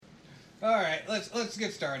All right, let's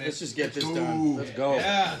get started. Let's just get this done. Let's go.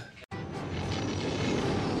 Yeah.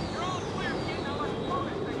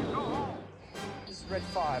 This is Red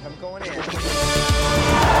 5. I'm going in.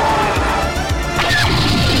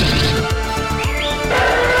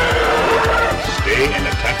 Stay in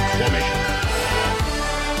attack formation.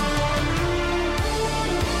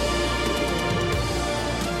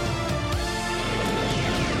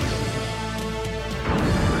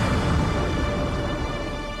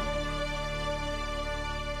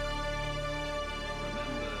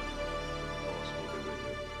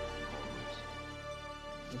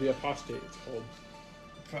 The apostate, it's called.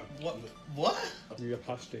 What? The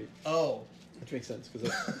apostate. Oh. Which makes sense,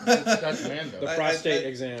 because That's Mando. the prostate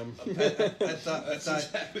exam. I thought.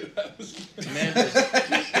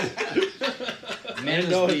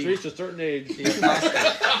 Mando has the reached a certain age.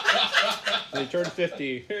 apostate. They turned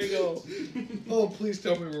 50. Here you go. Oh, please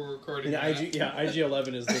tell me we're recording. And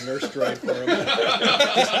IG-11 is the nurse droid for him.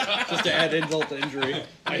 just to add insult to injury.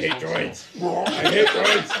 I hate droids. I hate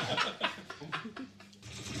droids.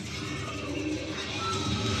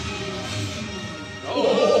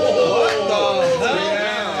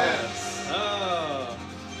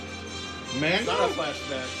 Man, Not a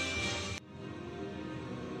flashback.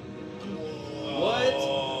 What?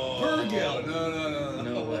 Virgil.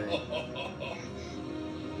 no way.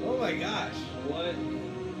 Oh my gosh. What?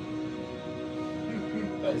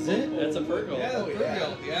 Is it? That's a Virgil. Yeah,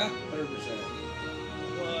 Virgil. Yeah. 100%.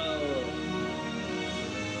 Whoa.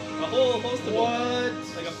 A whole host of them. What?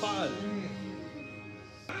 Like a pod.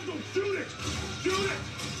 Shoot it! Shoot it!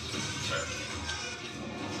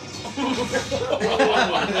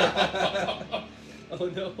 Oh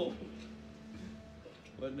no.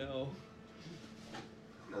 What no?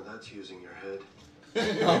 Now that's using your head.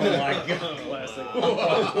 Oh my god. Classic.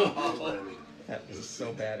 Programming. That was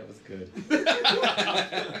so bad it was good.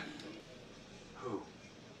 Who?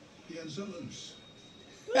 The Anzellans.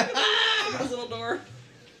 This little door.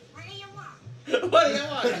 What do you want? What do you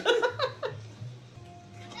want?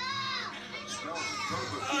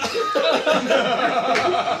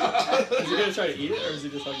 Is he gonna try to eat it, or is he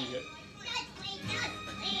just hugging it?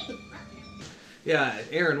 Yeah,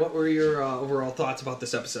 Aaron, what were your overall thoughts about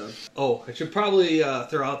this episode? Oh, I should probably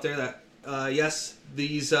throw out there that yes,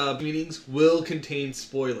 these meetings will contain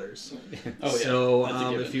spoilers. Oh, yeah. So That's a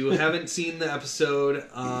given. if you haven't seen the episode,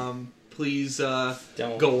 please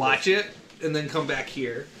Don't. go watch it and then come back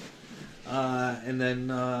here and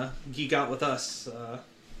then geek out with us.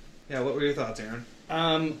 Yeah, what were your thoughts, Aaron?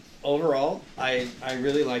 Overall, I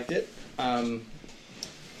really liked it.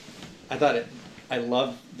 I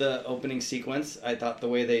loved the opening sequence. I thought the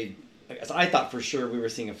way I thought for sure we were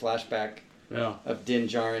seeing a flashback Yeah. of Din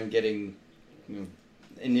Djarin getting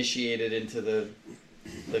initiated into the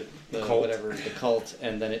cult. whatever, the cult,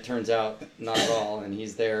 and then it turns out not at all, and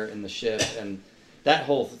he's there in the ship, and that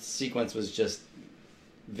whole sequence was just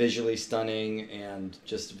visually stunning and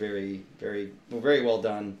just very, very, very well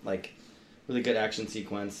done. Like, really good action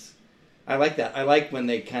sequence. I like that. I like when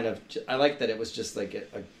they I like that it was just like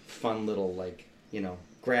a fun little, like,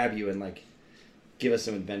 grab you and like give us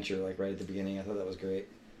some adventure, like right at the beginning. I thought that was great.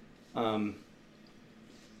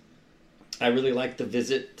 I really liked the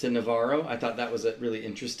visit to Navarro. I thought that was a really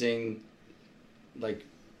interesting, like,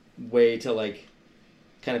 way to like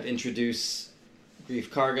kind of introduce Greef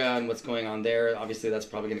Karga and what's going on there. Obviously, that's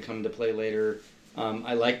probably going to come into play later.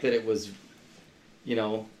 I like that it was,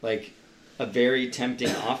 like a very tempting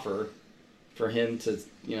offer for him to,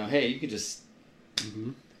 hey, you could just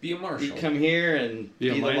Be a marshal. come here and Be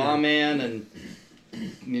a be the miner. lawman, and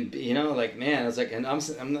like, man, I was like, and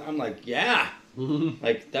I'm like, yeah,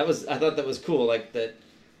 like that was, I thought that was cool, like that,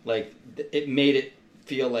 like it made it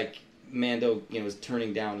feel like Mando, was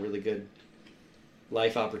turning down really good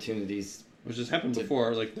life opportunities. Which has happened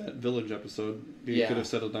before, like that village episode. You Yeah. could have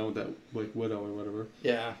settled down with that like widow or whatever.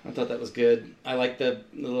 Yeah, I thought that was good. I liked the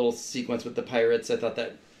little sequence with the pirates. I thought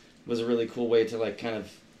that was a really cool way to like kind of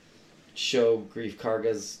show Greef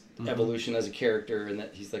Karga's evolution as a character, and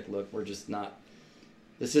that he's like, look, we're just not.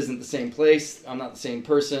 This isn't the same place. I'm not the same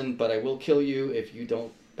person, but I will kill you if you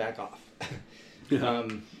don't back off. Yeah.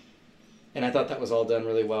 And I thought that was all done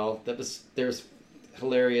really well. There's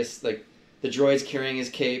hilarious, like the droids carrying his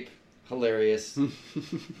cape, hilarious.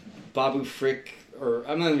 Babu Frick, or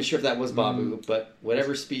I'm not even sure if that was Babu, but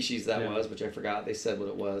whatever species that was, which I forgot, they said what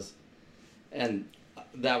it was, and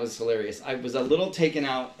that was hilarious. I was a little taken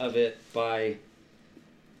out of it by,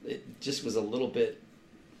 it just was a little bit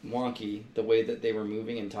wonky the way that they were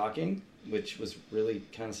moving and talking, which was really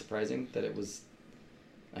kind of surprising that it was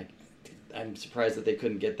like, I'm surprised that they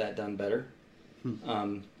couldn't get that done better.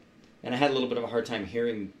 And I had a little bit of a hard time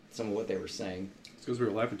hearing some of what they were saying. It's because we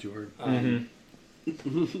were laughing too hard.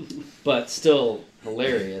 But still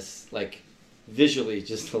hilarious, like visually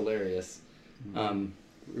just hilarious. We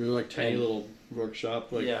were like tiny little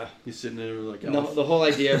workshop. Like, Yeah. he's sitting there like, And the whole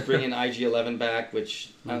idea of bringing IG-11 back,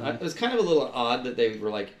 which it was kind of a little odd that they were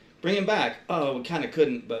like, bring him back. Oh, we kind of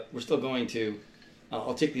couldn't, but we're still going to.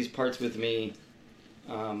 I'll take these parts with me.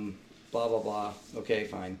 Blah, blah, blah. Okay,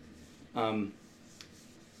 fine.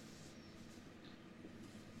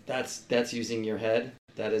 That's using your head.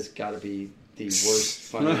 That has got to be the worst,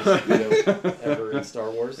 funniest video ever in Star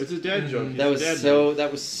Wars. It's a dad joke.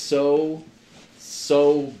 That was so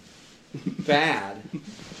bad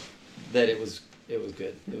that it was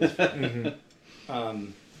good. It was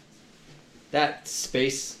fun. That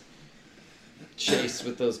space chase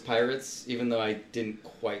with those pirates, even though I didn't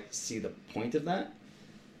quite see the point of that,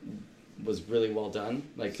 was really well done.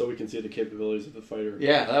 Like, So we can see the capabilities of the fighter.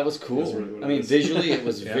 yeah, that was cool. That's really what I it mean, is. visually it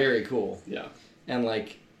was Yeah. very cool. Yeah.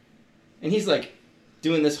 And he's like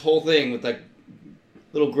doing this whole thing with like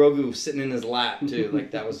little Grogu sitting in his lap too.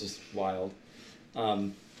 Like, that was just wild.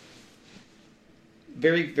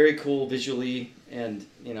 Very, very cool visually, and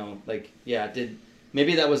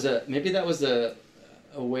maybe that was a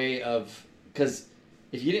way of, because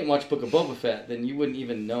if you didn't watch Book of Boba Fett, then you wouldn't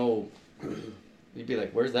even know. You'd be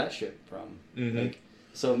like, "Where's that ship from?" Like,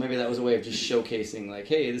 so maybe that was a way of just showcasing, like,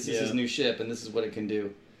 "Hey, this is his new ship, and this is what it can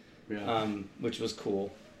do." Yeah. Which was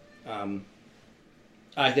cool. I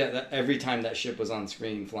thought that every time that ship was on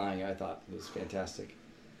screen flying, I thought it was fantastic.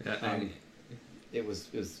 Yeah, It was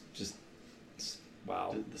just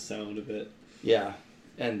wow. The sound of it. Yeah,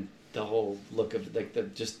 and the whole look of like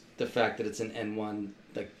the fact that it's an N1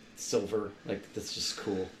 like silver, like that's just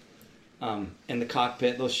cool. And the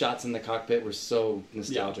cockpit, those shots in the cockpit were so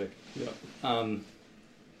nostalgic. Yeah.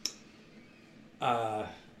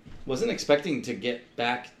 Wasn't expecting to get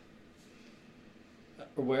back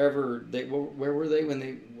wherever where were they when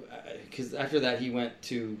they? Because after that he went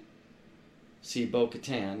to see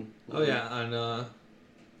Bo-Katan. Oh yeah, on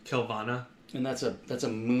Kelvana. And that's a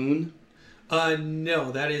moon.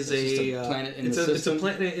 No, that is It's just a a planet in it's the a system?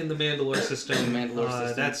 planet in the Mandalore system. The Mandalore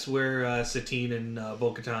system. That's where Satine and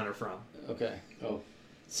Bo-Katan are from. Okay. Oh.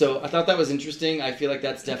 So I thought that was interesting. I feel like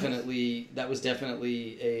that was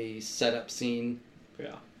definitely a setup scene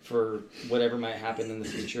Yeah. for whatever might happen in the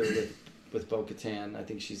future with Bo-Katan. I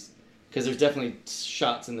think because there's definitely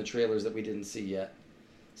shots in the trailers that we didn't see yet.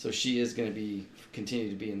 So she is going to continue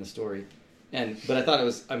to be in the story. But I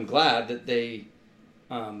thought I'm glad that they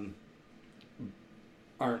aren't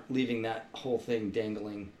leaving that whole thing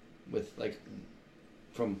dangling with like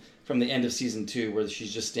from the end of season 2 where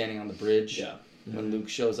she's just standing on the bridge. Yeah. When Luke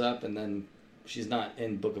shows up, and then she's not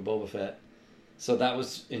in Book of Boba Fett. So that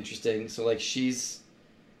was interesting. So like she's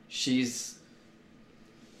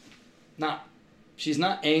not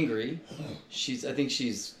angry. I think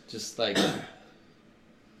she's just like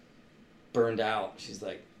burned out. She's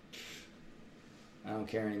like, I don't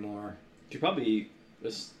care anymore. She probably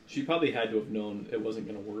had to have known it wasn't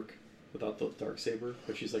going to work without the Darksaber,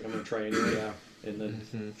 but she's like, I'm going to try anyway. Yeah. And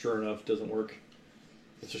then, sure enough, it doesn't work.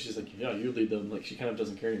 And so she's like, yeah, you lead them. Like, she kind of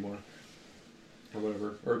doesn't care anymore. Or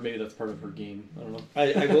whatever. Or maybe that's part of her game. I don't know.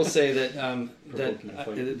 I will say that Provoking a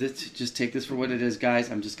fight. just take this for what it is,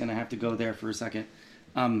 guys. I'm just gonna have to go there for a second.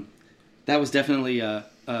 That was definitely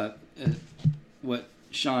what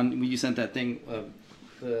Sean, when you sent that thing.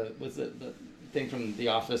 The thing from The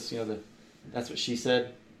Office? You know, that's what she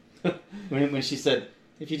said when she said,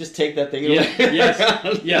 "If you just take that thing away." Yes.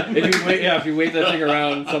 Yeah. If you wave that thing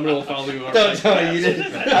around, somebody will follow you. Don't tell me you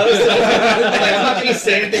didn't. I was not going to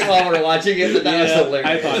say anything while we're watching it, but that was hilarious.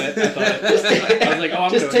 I thought it. I was like, oh,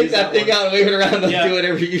 I'm just gonna take use that thing one. out and wave it around and Yeah. do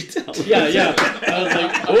whatever you tell me. Yeah. I was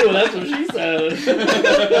like, oh, that's what she said.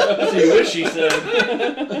 See what she said.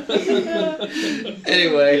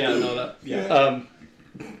 Anyway. Yeah, no, that. Yeah.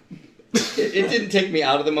 It didn't take me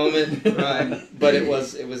out of the moment, but it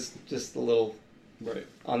was just a little Right.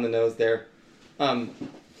 on the nose there. I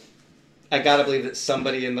gotta believe that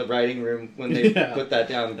somebody in the writing room, when they Yeah. put that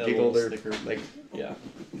down, That giggled little or snicker. like Yeah.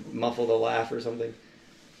 muffled a laugh or something.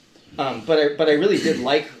 But I really did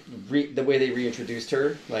like the way they reintroduced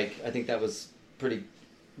her. Like, I think that was pretty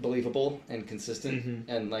believable and consistent,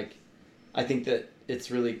 and like I think that it's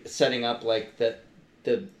really setting up like that.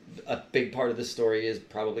 A big part of the story is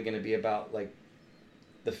probably going to be about like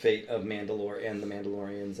the fate of Mandalore and the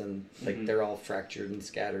Mandalorians, and like they're all fractured and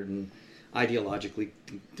scattered and ideologically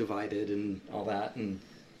divided and all that. And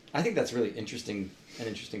I think that's really interesting, an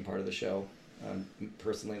interesting part of the show.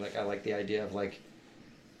 Personally, like I like the idea of like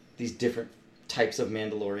these different types of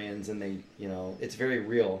Mandalorians, and they, you know, it's very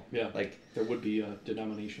real. Yeah. Like, There would be a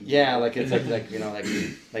denomination. yeah, like it's like you know,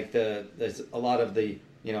 like there's a lot of the,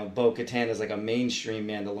 you know, Bo-Katan is like a mainstream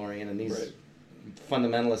Mandalorian, and these Right.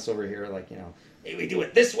 fundamentalists over here are like, you know, hey, we do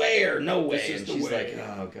it this way or no way, This is and the she's way. like,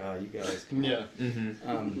 oh god, you guys. Yeah.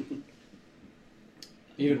 Mm-hmm.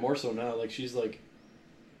 Even more so now. Like, she's like,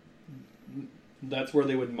 that's where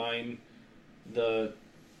they would mine the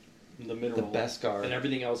mineral. The Beskar. And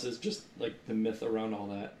everything else is just like the myth around all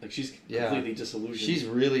that. Like, she's Yeah. completely disillusioned. She's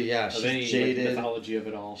really, of she's any jaded. like, mythology of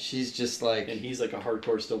it all. She's just like, And he's like a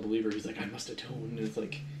hardcore still believer. He's like, I must atone. And it's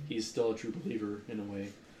like he's still a true believer in a way.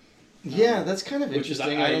 yeah, that's kind of Which is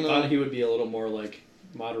interesting. I don't know. thought he would be a little more like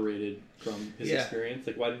moderated from his Yeah. experience.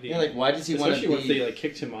 Like, why did he? Yeah, like, why does he want to Especially once be? they like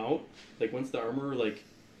kicked him out. Like, once the armor like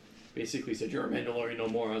basically said you're a Mandalorian no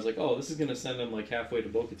more. I was like, oh, this is gonna send him like halfway to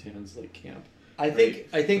Bo-Katan's like camp. I think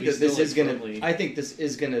But that he's this still, is like, gonna. firmly- I think this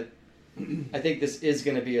is gonna. I think this is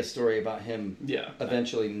gonna be a story about him Yeah,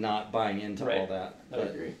 eventually not buying into Right. all that. I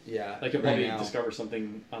But, agree. yeah, Like, he'll right probably now, discover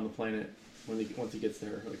something on the planet once he gets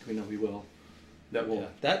there. Like, we know he will. That will. yeah.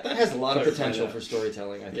 That has a lot of clarify potential that. for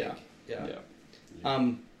storytelling. I think. Yeah. Yeah.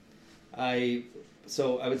 I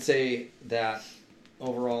would say that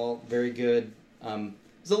overall very good. It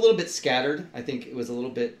was a little bit scattered. I think it was a little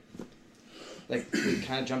bit like we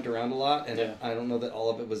kind of jumped around a lot, and Yeah. I don't know that all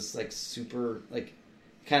of it was like super like.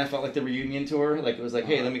 Kind of felt like the reunion tour. Like it was like,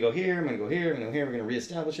 hey, let me go here. I'm gonna go here. I'm gonna go here. We're gonna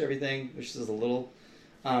reestablish everything, which is a little.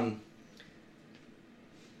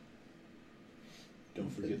 Don't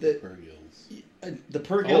forget The- the Purgils. The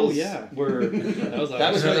Purgils yeah. were That was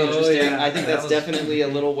that was awesome. really interesting. yeah. I think That that's was- definitely a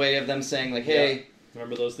little way of them saying like, hey,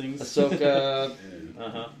 Remember those things? Ahsoka, Uh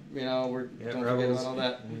huh. you know, we're Yeah, don't Rebels. forget about all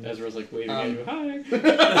that. Ezra's like waving Um, at you.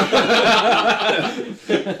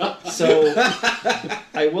 Hi. So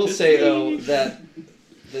I will say though that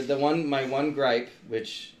my one gripe,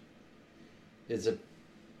 which is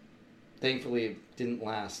thankfully it didn't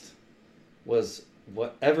last, was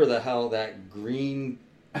whatever the hell that green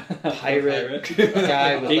pirate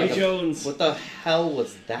guy with Davy like Jones. what the hell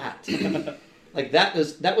was that? Like that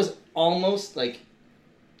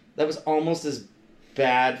was almost as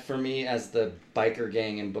bad for me as the biker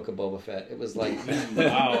gang in Book of Boba Fett. It was like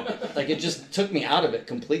Wow. like it just took me out of it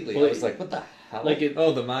completely. Well, I was like, what the hell? Like it.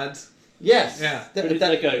 Oh, the mods. Yes. Yeah. That- But it's that-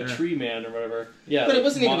 like a yeah. tree man or whatever. Yeah. but it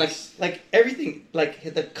wasn't even moss like everything,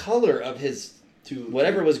 like the color of his to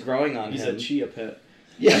whatever was growing on He's him. a chia pet.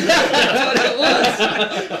 Yeah, that's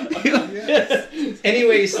what it was. Yes.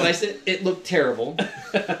 Anyway, you slice it. It looked terrible.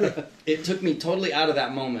 It took me totally out of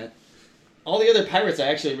that moment. All the other pirates I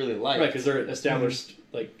actually really liked. Right, because they're established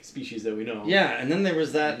like species that we know. Yeah, and then there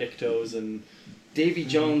was that Nyctos and Davy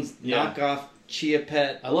Jones Yeah. knockoff chia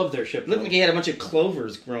pet. I love their ship. Looked though. like he had a bunch of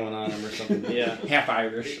clovers growing on him or something. Yeah. Half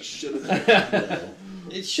Irish. Should have been.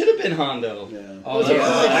 It should have been Hondo. Yeah. Oh, It was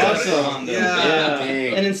that's awesome. awesome. Yeah.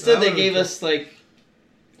 Dang. And instead That they would've gave been us like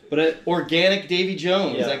But organic Davy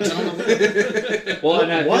Jones. Yeah. Like, I don't know. well,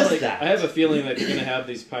 and I What feel was like, that? I have a feeling that you're gonna have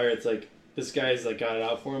these pirates like this guy's like got it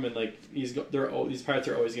out for him, and like these pirates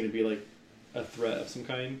are always gonna be like a threat of some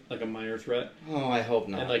kind, like a minor threat, Oh, I hope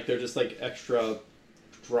not. and like they're just like extra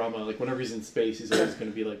drama. Like whenever he's in space, he's always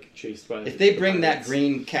gonna be like chased by. if they the bring that pirates.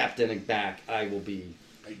 green captain back, I will be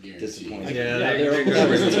I guarantee disappointed. Yeah, Yeah, they're that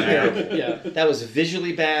was really terrible. bad. Yeah. That was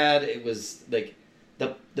visually bad. It was like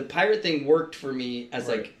the pirate thing worked for me as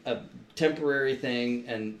like a temporary thing,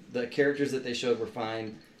 and the characters that they showed were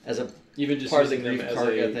fine as a Even just part of the using them Grief as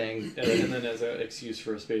Karga a thing. and then as an excuse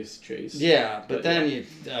for a space chase. Yeah, but But, then you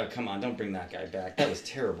come on, don't bring that guy back. That was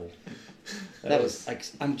terrible. That was like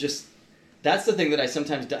that's the thing that I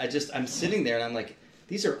sometimes do. I'm sitting there and I'm like,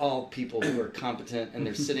 these are all people who are competent and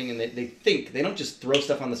they're sitting and they think. They don't just throw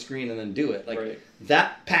stuff on the screen and then do it. Like Right.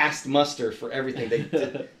 that passed muster for everything. They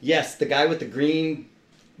did. Yes, the guy with the green.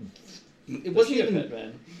 It wasn't Chia even. pet,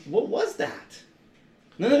 man. What was that?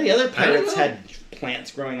 None of the other pirates had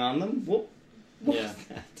plants growing on them. What Yeah. was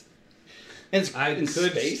that? And it's I in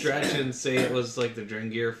could space. stretch and say it was like the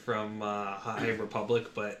Drengir from High Republic,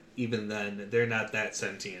 but even then, they're not that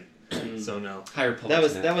sentient. So no. Higher That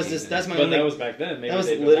was just that's my But only that was back then. Maybe that was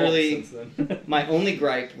they've literally- evolved since then. my only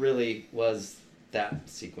gripe really was that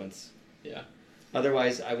sequence. Yeah.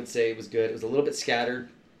 Otherwise, I would say it was good. It was a little bit scattered,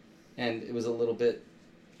 and it was a little bit,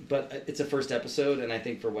 but it's a first episode, and I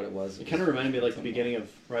think for what it was, It kind of reminded me of like the beginning of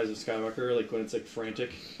Rise of Skywalker, like when it's like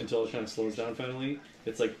frantic until it kind of slows down finally.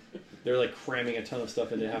 It's like they're like cramming a ton of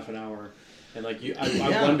stuff into half an hour, and like I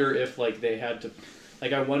Yeah. wonder if like they had to,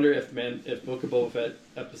 like I wonder if Book of Boba Fett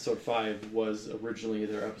episode 5 was originally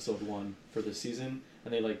their episode 1 for this season,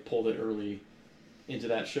 and they like pulled it early into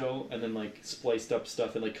that show, and then like spliced up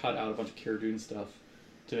stuff and like cut out a bunch of Cara Dune stuff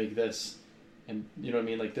to make this. And you know what I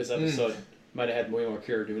mean? Like this episode might have had way more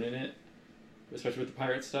Cara Dune in it, especially with the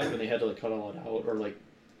pirate stuff, and they had to like cut all it out, or like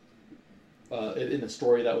in the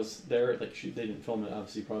story that was there, like they didn't film it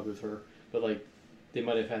obviously probably with her, but like they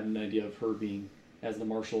might have had an idea of her being as the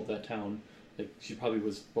marshal of that town. Like she probably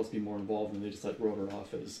was supposed to be more involved, and they just like wrote her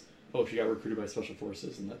off as, oh, she got recruited by special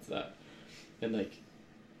forces, and that's that. And like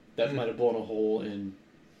that might have blown a hole in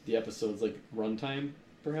the episode's like runtime,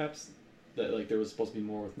 perhaps. That like there was supposed to be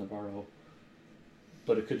more with Navarro,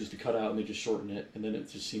 but it could just be cut out and they just shorten it, and then it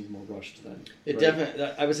just seems more rushed then. It right? definitely.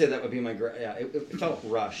 I would say that would be my. Yeah, it felt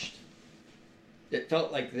rushed. It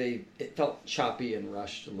felt like it felt choppy and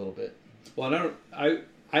rushed a little bit. Well,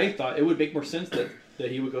 I thought it would make more sense that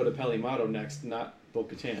he would go to Pelimato next, not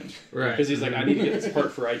Bo-Katan. Right. Because he's like, I need to get this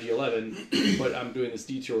part for IG-11, but I'm doing this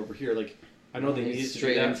detour over here. Like, I know they He's needed to do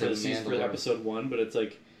straight that into for the season for Mandalore. episode 1, but it's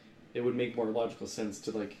like, it would make more logical sense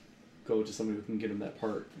to like go to somebody who can get him that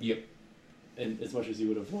part. Yep. And as much as you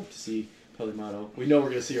would have loved to see Pelimato, we know we're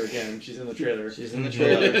going to see her again. She's in the trailer. She's in the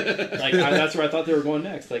trailer. Like that's where I thought they were going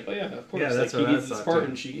next. Like, oh yeah, of course. Yeah, that's like what he I needs this thought, part, too.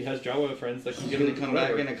 and she has Jawa friends that can She's give gonna him come back.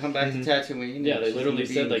 whatever. Gonna come back to Tatooine. Yeah, and they she's literally gonna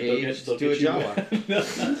be said like engaged they'll to a get you.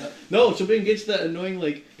 Jawa. No, she'll be engaged to that annoying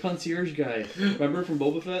like concierge guy. Remember from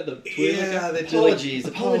Boba Fett, the twin? Yeah, like, the Apologies.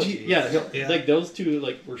 apology. Yeah, Yeah. like those two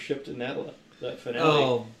like were shipped in that finale.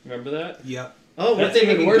 Oh. Remember that? Yep. Oh, That's weren't they even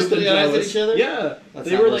making worse than googly eyes at Jawas. each other? Yeah, That's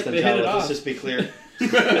they not were worse like than they hit it Jawas, off. Let's just be clear.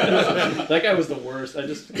 That guy was the worst. I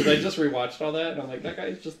just rewatched all that, and I'm like, that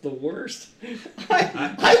guy's just the worst.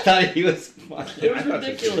 I thought he was funny. It was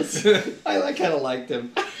ridiculous. I kind of liked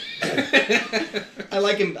him. I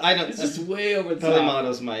like him. I don't. It's just way over the top.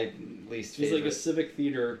 Pelimato's my least He's favorite. like a civic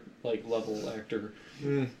theater like level actor,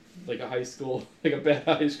 Mm. like a high school, like a bad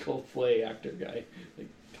high school play actor guy. Like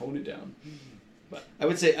tone it down. I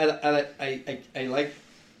would say I like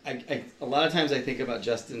a lot of times I think about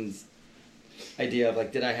Justin's idea of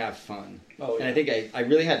like, did I have fun? Oh, And I think I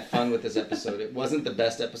really had fun with this episode. It wasn't the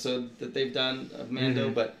best episode that they've done of Mando,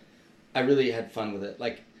 but I really had fun with it.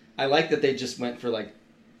 Like, I like that they just went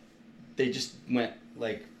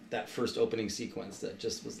like that first opening sequence that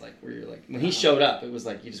just was like, where you're like, when he showed up, it was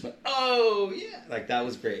like, you just went, oh yeah, like that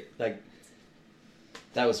was great. Like,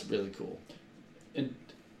 that was really cool. And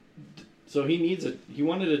so he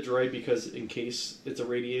wanted a droid because in case it's a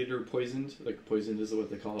radiator poisoned, like poisoned is what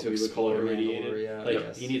they call it. To We would call it explore irradiated. Mandalore, yeah, like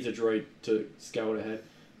yes. he needs a droid to scout ahead.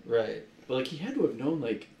 Right. But like he had to have known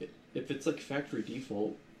like if it's like factory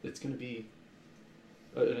default, it's gonna be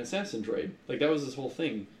an assassin droid. Like that was his whole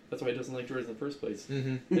thing. That's why he doesn't like droids in the first place.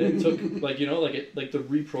 Mm-hmm. And it took like the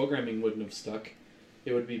reprogramming wouldn't have stuck.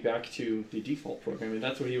 It would be back to the default programming.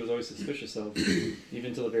 That's what he was always suspicious of,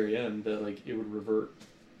 even to the very end. That like it would revert.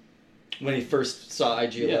 When he first saw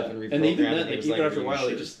IG-11 reprogrammed, and even then, he like was even like, after a "Are you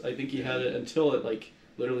while, sure?" I think he had it until it like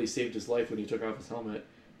literally saved his life when he took off his helmet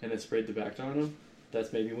and it sprayed the Bacta on him.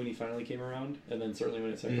 That's maybe when he finally came around, and then certainly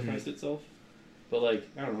when it sacrificed itself. But like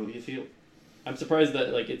I don't know, do you feel? I'm surprised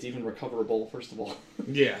that like it's even recoverable. First of all,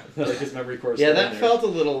 Yeah. like his memory core. is Yeah, still that in there. felt a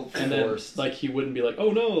little And then forced. like he wouldn't be like,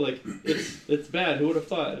 oh no, like it's bad. Who would have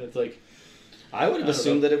thought? And it's like I would have I don't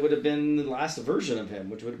assumed know. that it would have been the last version of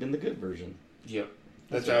him, which would have been the good version. Yep.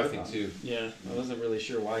 That's That's what I what I think thought. too. yeah. I wasn't really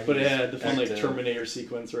sure why. But he it was had the fun back like to- Terminator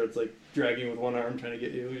sequence where it's like dragging with one arm trying to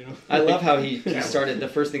get you. You know. I love how he started. The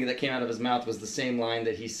first thing that came out of his mouth was the same line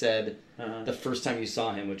that he said Uh-huh. the first time you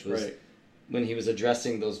saw him, which was Right. when he was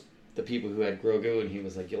addressing the people who had Grogu, and he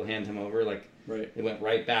was like, "You'll hand him over." Like Right. it went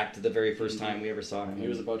right back to the very 1st time we ever saw him. He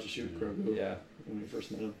was about to shoot Grogu. Yeah. When we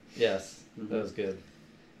first met him. Yes, that was good.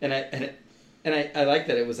 And I like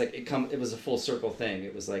that it was like it was a full circle thing.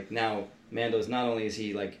 It was like now Mando's not only is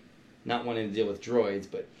he like not wanting to deal with droids,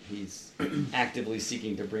 but he's actively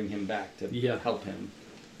seeking to bring him back to Yeah. help him,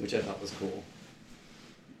 which I thought was cool.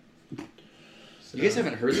 You guys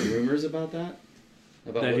haven't heard the rumors about that?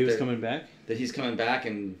 About That what he was they're- coming back. that he's coming back,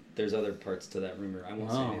 and there's other parts to that rumor. I won't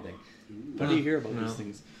Wow. say anything. How do you hear about No. these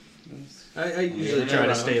things? I usually Yeah, try I to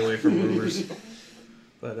know. stay away from rumors.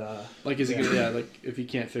 But Like, is he gonna? Yeah, like if he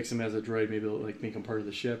can't fix him as a droid, maybe like make him part of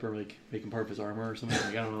the ship, or like make him part of his armor or something. Like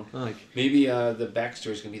I don't know. Like Maybe the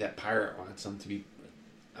backstory is going to be that pirate wants him to be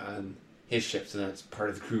on his ship, so that's part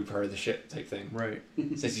of the crew, part of the ship type thing. right,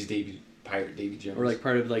 Since he's Pirate Davy Jones. or like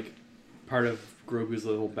part of Grogu's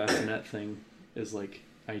little bassinet thing is like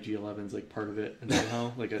IG-11's like part of it, and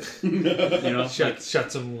somehow like a you know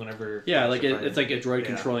shuts him whenever. yeah, like it's like a droid Yeah.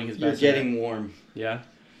 controlling his You're bassinet. getting warm. Yeah.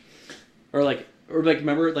 Or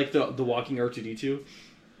remember like the walking R2D2?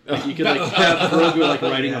 Like, you could like have Grogu like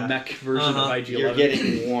riding Yeah. a mech version of IG-11. You're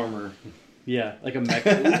getting warmer. Yeah, like a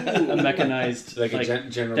mechanized Like a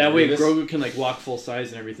General that way Grievous? Grogu can like walk full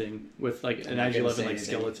size and everything with like an I'm not gonna IG-11 say like anything.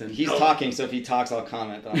 skeleton. He's talking, so if he talks, I'll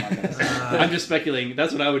comment, but I'm not going to say I'm just speculating.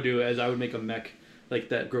 That's what I would do. As I would make a mech like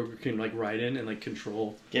that Grogu can like ride in and like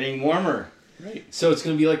control. Getting warmer. Right. So it's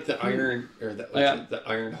going to be like the Iron, or the, Yeah. the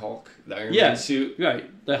Iron Hulk, the Iron Yeah. Man suit. Right.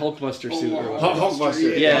 The Hulkbuster suit. Or Hulk, whatever.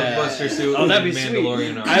 Hulkbuster. Yeah. Buster suit. Oh, that'd be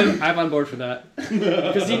Mandalorian sweet. armor. I'm on board for that.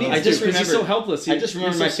 Because he needs I just to, 'cause he's so remembered- helpless. I just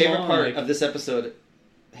remember he's my so favorite small, part like- of this episode,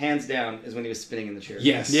 hands down, is when he was spinning in the chair.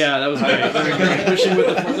 Yes. Yeah, that was great. Pushing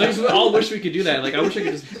with the force. Like, we all wish we could do that. Like, I wish I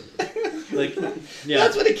could just like, yeah.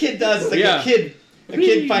 That's what a kid does. It's like Yeah. a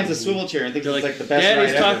kid finds a swivel chair and thinks They're it's like, like the best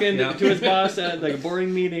Daddy's ride ever. talking Yeah. to his boss at like a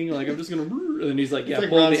boring meeting. Like, I'm just gonna, and then he's like, yeah, It's like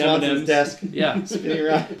pull Ron the Swanson's M&Ms. desk. Yeah, Spinning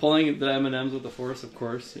around. pulling the M&Ms with the force, of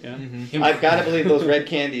course. Yeah. I've got to believe those red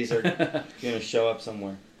candies are going to show up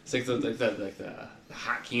somewhere. It's like the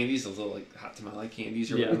hot candies, those little like hot tamale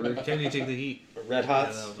candies or Yeah. whatever. Can you take the heat? Red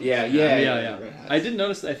Hots. Yeah, Yeah. Red Hots. I did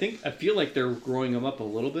notice. I feel like they're growing him up a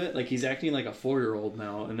little bit. Like he's acting like a 4-year-old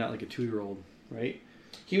now, and not like a 2-year-old, right?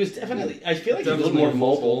 He was definitely. I feel like he was Definitely more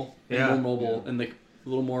mobile. and Yeah. more mobile, and like a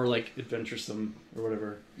little more like adventuresome or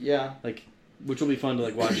whatever. Yeah. Like, which will be fun to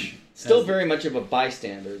like watch. Still as- very much of a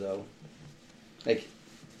bystander though. Like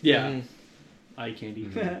yeah. Mm. Eye candy.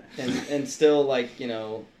 and still like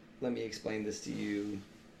let me explain this to you,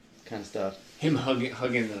 kind of stuff. Him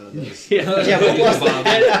hugging those. yeah. Yeah, what was Bob.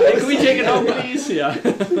 that? Hey, can we take it home, please? Yeah.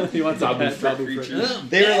 He wants Babu a pet Frick Babu Frick. creatures.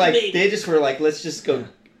 They were like they just were like let's just go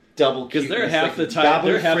double Because they're cuteness, half like the time. Babu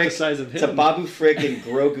They're half the Frick- size of It's a him. Babu Frick and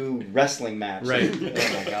Grogu wrestling match. Right. Oh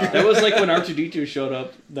my god. That was like when R2D2 showed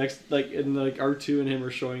up next, like and like R2 and him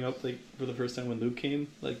were showing up like for the first time when Luke came.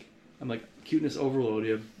 Like I'm like cuteness overload.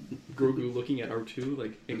 You have Grogu looking at R2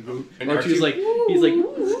 like and And R2's R2 like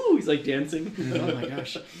he's like dancing. Oh my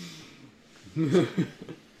gosh.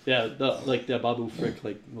 Yeah, the Babu Frick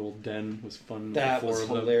like little den was fun. That the was four of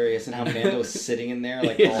them. hilarious, and how Mando was sitting in there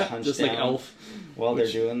like Yeah, all hunched just down like Elf. while they're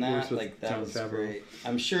which doing works that. with Like that Jon was Favreau. great.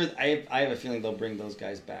 I'm sure. I have a feeling they'll bring those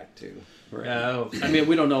guys back too. Right. Yeah, I hope so. I mean,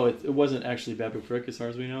 we don't know. It wasn't actually Babu Frick as far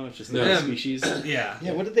as we know. It's just No. the species. Yeah.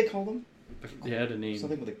 Yeah. What did they call them? They had a name.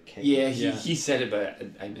 Something with a K. Yeah, Yeah. he said it, but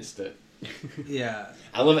I missed it. Yeah.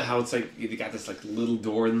 I love it how it's like they got this like little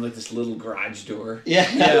door and like this little garage door. Yeah.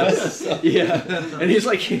 Yeah. So- Yeah, and he's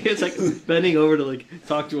like bending over to like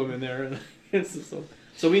talk to him in there. It's just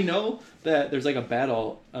so we know that there's like a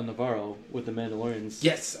battle on Navarro with the Mandalorians.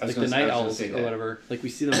 Yes, I was like the gonna- I Night was gonna Owls say or that. whatever. Like we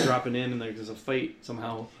see them dropping in, and there's a fight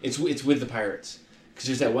somehow. It's with the pirates because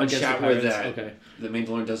there's that one Against shot the where pirates, the okay. the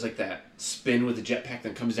Mandalorian does like that spin with the jetpack,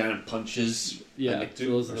 then comes down and punches. Yeah, like, so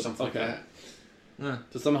those or are the- something okay. like that.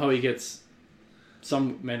 So somehow he gets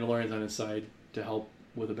some Mandalorians on his side to help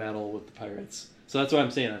with a battle with the pirates. So that's what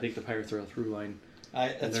I'm saying. I think the pirates are a through line.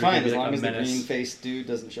 That's they're fine gonna be as like long a as the menace. green faced dude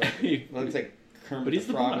doesn't show up. It looks like Kermit But he's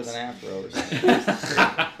the the Frog boss. with an afro or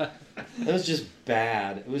something. It was just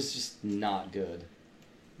bad. It was just not good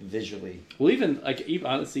visually. Well,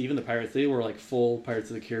 honestly, even the pirates, they were like full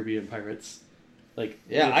Pirates of the Caribbean pirates. Like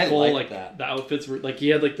Yeah, with I full, like that. The outfits were like he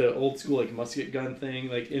had like the old school like musket gun thing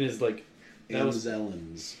like in his like that was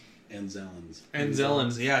Anzellans. Anzellans. And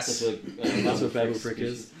Zellens, That's yes. what Babu Frick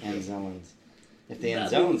is. Anzellans. If the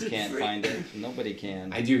Babu Anzellans can't Frick. find it, nobody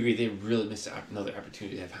can. I do agree. They really missed another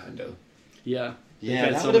opportunity to have Hondo. yeah. They've Yeah,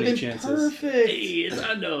 had that so would have many been chances. perfect. Hey, it's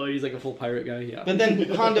Hondo. He's like a full pirate guy. Yeah. But then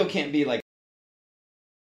Hondo can't be like.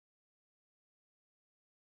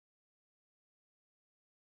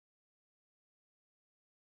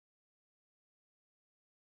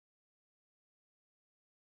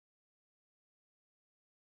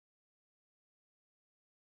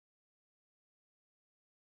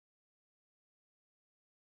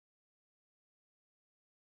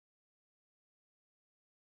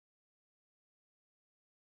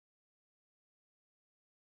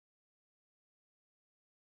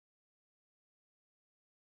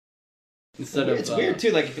 Instead of It's weird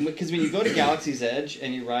too, like because when you go to Galaxy's Edge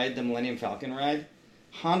and you ride the Millennium Falcon ride,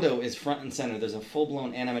 Hondo is front and center. There's a full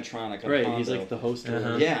blown animatronic of right. Hondo. He's like the host. Or Uh-huh.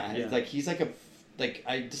 whatever. Yeah, it's like he's like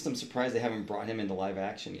I'm surprised they haven't brought him into live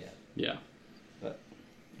action yet. Yeah.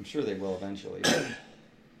 I'm sure they will eventually.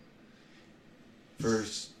 For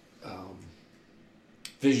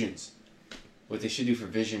Visions, what they should do for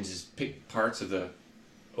Visions is pick parts of the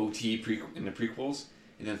OT in the prequels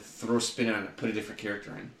and then throw a spin on it, put a different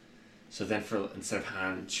character in. So then, instead of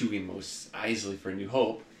Han and Chewie Mos Eisley for A New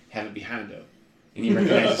Hope, have it be Hondo, and he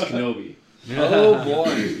recognizes Kenobi. Oh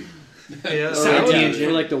boy. Yeah. Side Yeah, tangent.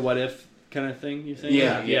 for like the what if kind of thing. You think?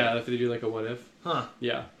 Yeah, Yeah. If they do like a what if. Huh.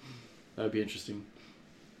 Yeah. That would be interesting.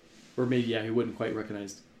 Or maybe he wouldn't quite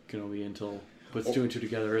recognize Kenobi until puts two and two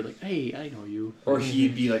together, like, hey, I know you. Or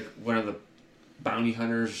he'd be like one of the bounty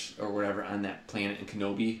hunters or whatever on that planet in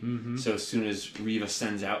Kenobi. Mm-hmm. So as soon as Reva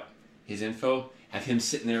sends out his info, have him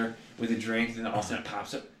sitting there with a drink, and then all of a sudden it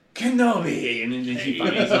pops up, Kenobi! And then he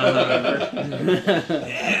finds out whatever.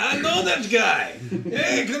 Hey, I know that guy.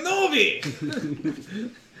 Hey, Kenobi.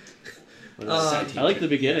 I like the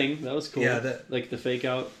beginning. That was cool. Yeah, that- like the fake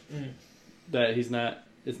out that he's not.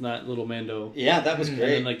 It's not little Mando. Yeah, that was And great.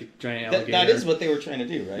 then like the giant That, alligator. that is what they were trying to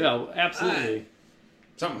do, right? Yeah, absolutely.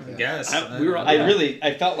 Something like I that. guess.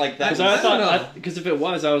 I felt like that. Because I I don't know. thought, because if it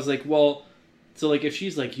was, I was like, well, so like if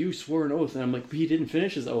she's like, you swore an oath, and I'm like, but he didn't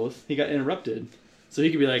finish his oath. He got interrupted, so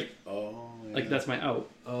he could be like, like that's my out.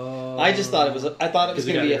 I just thought it was. I thought it was 'Cause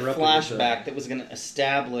he going to got be a interrupted with flashback that was going to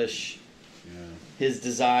establish his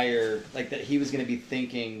desire, like that he was going to be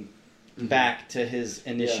thinking back to his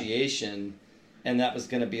initiation, and that was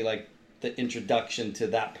going to be like the introduction to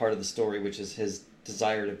that part of the story, which is his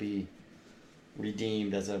desire to be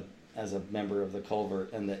redeemed as a member of the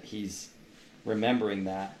Culvert, and that he's remembering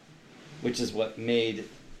that, which is what made.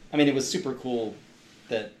 I mean, it was super cool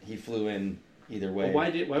that he flew in either way. Well,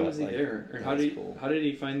 why but, was he like, there? Or that how was did cool. how did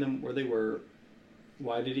he find them where they were?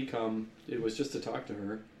 Why did he come? It was just to talk to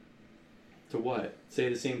her. To what? Say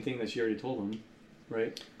the same thing that she already told him,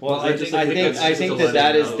 right? Well, Well, I I think think that's I just think to that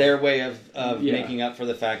let him is know. their way of Yeah. making up for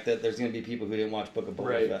the fact that there's going to be people who didn't watch Book of Boba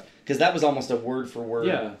Right. Fett, because that was almost a word for word.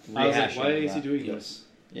 Yeah. I was like, rehashing why of is he that. doing this?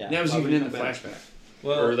 Yeah. And that was Why even would in he the come back? flashback.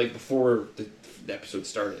 Well, or like before the episode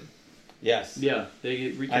started. Yes. Yeah,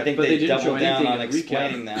 they recap, I think but they didn't show doubled down anything on in the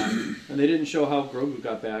explaining recap, that. and they didn't show how Grogu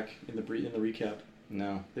got back in the recap.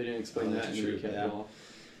 No. They didn't explain Oh, that that's in the true, recap yeah. at all.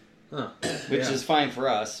 Which Yeah. is fine for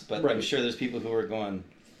us, but I'm Right. sure there's people who are going,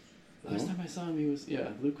 Last time I saw him, he was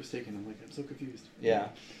Luke was taken. I'm like, I'm so confused. yeah.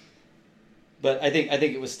 But I think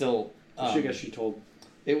it was still. I guess she told.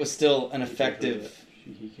 It was still an he told her effective.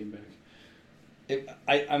 that he came back.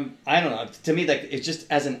 I don't know. To me, like it's just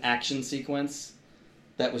as an action sequence,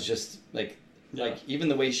 that was just like Yeah. even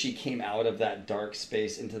the way she came out of that dark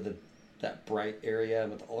space into that bright area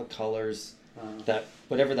with all the colors. That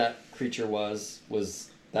whatever that creature was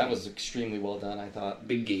extremely well done. I thought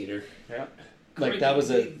Big gator. Yeah. like that was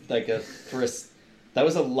that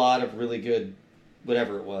was a lot of really good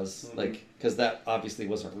whatever it was like because that obviously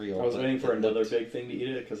wasn't real. I was but waiting for it another looked- big thing to eat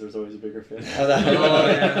it because there's always a bigger fish. Oh, that- Oh,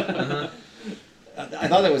 yeah. I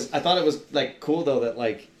thought it was like cool though that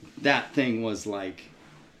like that thing was like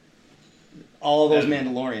all those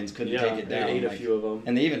Mandalorians couldn't Yeah, take it they down. ate a like- few of them.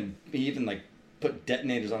 and they even like put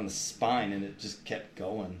detonators on the spine and it just kept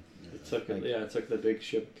going. It took Like- it took the big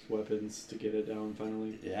ship weapons to get it down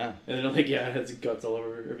finally. Yeah, And then it had its guts all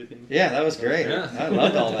over everything. yeah, that was great. Yeah. I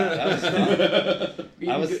loved all that. That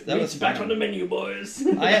was fun. That was back fun. on the menu, boys.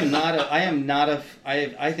 I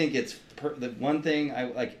think it's the one thing I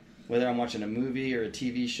like, whether I'm watching a movie or a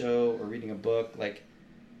TV show or reading a book, like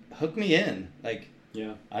hook me in. Like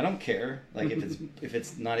Yeah. I don't care. Like if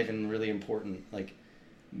it's not even really important, like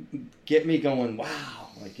get me going. Wow.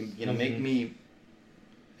 Like make me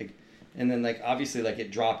like, and then like obviously like it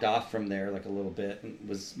dropped off from there like a little bit and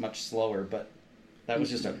was much slower, but that was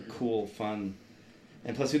just a cool, fun.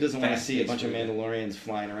 And plus, who doesn't want to see a bunch of Mandalorians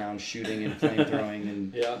flying around, shooting and flamethrowing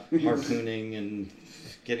and Yeah. harpooning and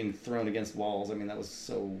getting thrown against walls? I mean, that was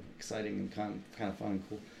so exciting and kind of fun and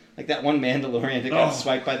cool. Like that one Mandalorian that got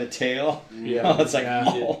swiped by the tail. Yeah. Oh, it's like, Yeah.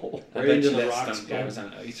 oh. I Right bet into you the that rocks, stunt guy bro. was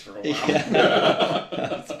on ice for a while. Yeah.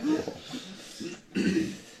 That's cool.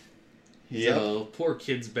 Yeah. So, poor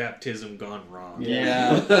kid's baptism gone wrong.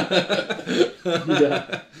 Yeah.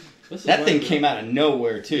 Yeah. This is That why thing we- came out of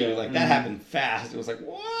nowhere, too. Yeah. Like, that happened fast. It was like,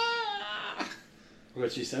 what?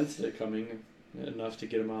 But she sensed it coming enough to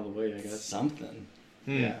get him out of the way, I guess. Something.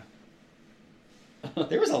 Hmm. Yeah.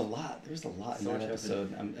 There was a lot. There was a lot in So that much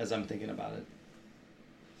episode as I'm thinking about it.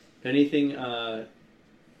 Anything,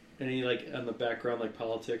 any like on the background, like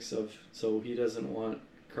politics of, so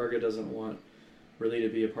Karga doesn't want really to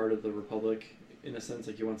be a part of the Republic in a sense,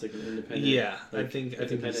 like he wants like an independent, Yeah, like, I think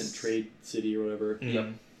independent he's- trade city or whatever.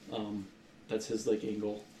 Mm. That's his like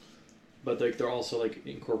angle, but like they're also like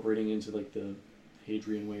incorporating into like the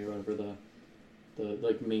Hadrian Way or whatever the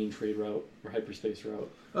like main trade route or hyperspace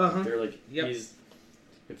route. Uh-huh. They're like Yep.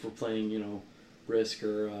 if we're playing Risk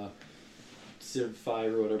or Civ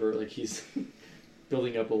 5 or whatever, like he's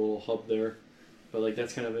building up a little hub there, but like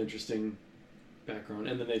that's kind of an interesting background.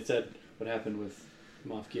 And then they said what happened with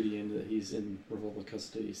Moff Gideon, that he's in Republic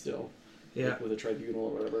custody still, Yeah. like, with a tribunal or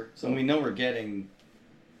whatever. So So we know we're getting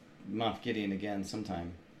Moff Gideon again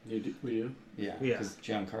sometime. we do. Yeah. Yeah. Because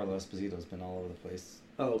Giancarlo Esposito's been all over the place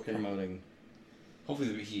Oh, okay. promoting.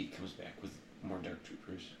 Hopefully he comes back with more Dark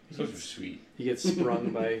Troopers. Those are sweet. He gets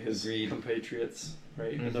sprung by his Agreed. compatriots,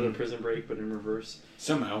 right? Mhm. Another prison break, but in reverse.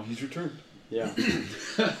 Somehow he's returned. Yeah.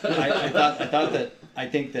 I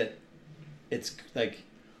think that it's like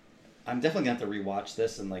I'm definitely gonna have to rewatch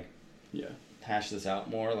this and like Yeah. hash this out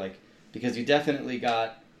more, like because you definitely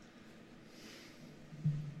got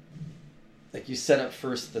like you set up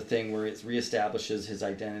first the thing where it reestablishes his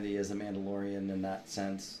identity as a Mandalorian in that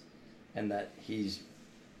sense, and that he's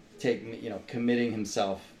committing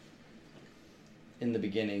himself in the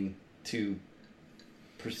beginning to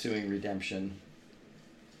pursuing redemption.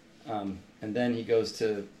 And then he goes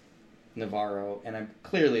to Navarro, and I'm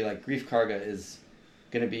clearly like Greef Karga is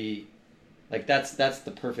going to be like that's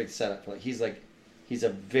the perfect setup. Like he's a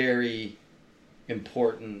very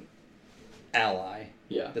important ally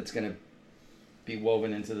Yeah. that's going to be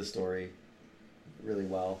woven into the story really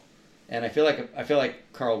well. And I feel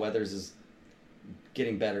like Carl Weathers is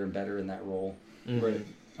getting better and better in that role. Right.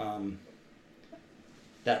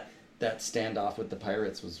 That standoff with the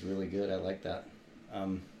pirates was really good. I like that.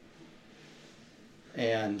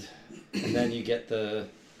 And then you get the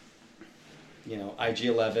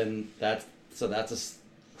IG-11. That's a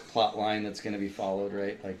plot line that's going to be followed,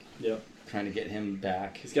 right? Like Yep. trying to get him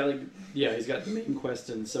back. He's got he's got the main quest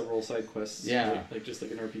and several side quests. Yeah. Like just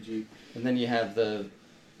like an RPG. And then you have the,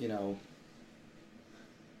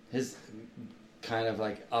 his kind of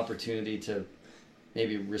like opportunity to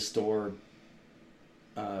maybe restore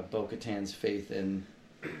Bo-Katan's faith in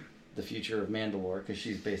the future of Mandalore, because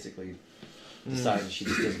she's basically decided she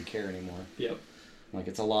just doesn't care anymore. Yep. Like,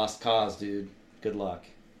 it's a lost cause, dude. Good luck.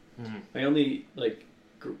 My only like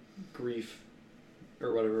grief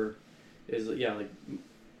or whatever is like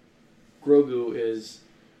Grogu is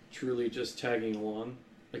truly just tagging along.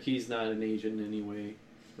 Like he's not an agent in any way,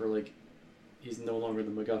 or like he's no longer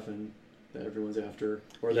the MacGuffin that everyone's after,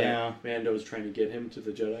 or that Mando's trying to get him to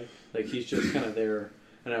the Jedi. Like he's just kind of there,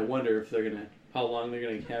 and I wonder if how long they're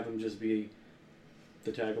gonna have him just be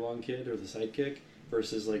the tag along kid or the sidekick,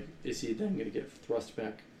 versus like is he then gonna get thrust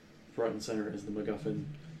back front and center as the MacGuffin,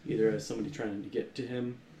 either as somebody trying to get to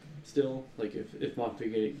him still, like if Moff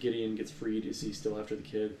Gideon gets freed, is he still after the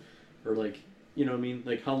kid, or like you know what I mean?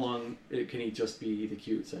 Like how long can he just be the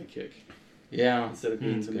cute sidekick? Yeah. Instead of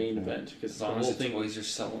being the main event, because As the long whole as the thing, toys are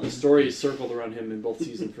selling. the story is circled around him in both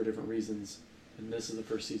seasons for different reasons, and this is the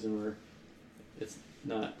first season where it's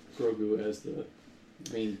not Grogu as the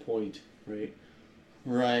main point, right?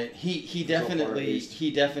 Right. He So far, at definitely least. he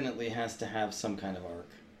definitely has to have some kind of arc.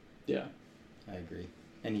 Yeah. I agree.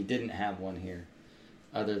 And he didn't have one here,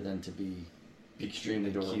 other than to be extremely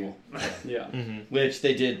adorable. cute. Yeah. Which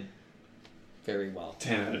they did very well.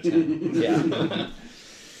 10 out of 10. Yeah.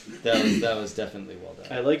 that was definitely well done.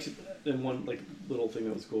 I liked, and one like little thing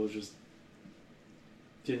that was cool was just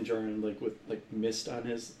Din Djarin like with like mist on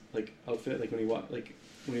his like outfit, like when he walked, like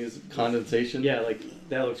when he was Condensation? Yeah, like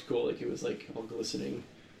that looked cool. Like it was like all glistening,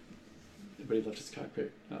 but he left his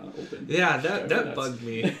cockpit open. Yeah, Driving that nuts. bugged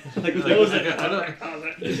me. Like that was like, I don't.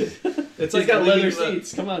 it's like got leaving leather the-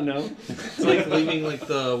 seats. Come on now. It's like leaving like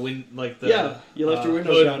the wind, like the Yeah, you left your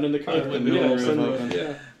windows hood- down in the car. hood window Yeah, roof sunroof, open.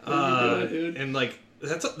 yeah. What are you doing, dude? And like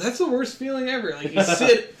that's the worst feeling ever. Like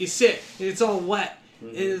you sit, and it's all wet.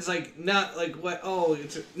 And it's like not like wet. Oh, Or,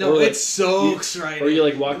 like, it soaks right. Or you in.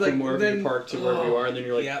 like walk from wherever then- you park to wherever you are, and then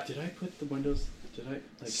you're like, yeah. did I put the windows? Did I like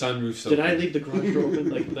Sunroof's Did I open. leave the garage door open?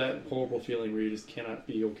 Like that horrible feeling where you just cannot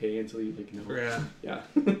be okay until you like know. Yeah.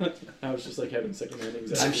 Yeah. I was just like having secondhand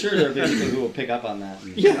anxiety. I'm sure there'll be people who will pick up on that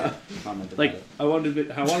and Yeah. comment about Like it. I wanted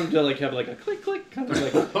to like have like a click click kind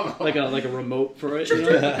of like a remote for it. You know?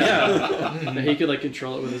 Yeah. And he could like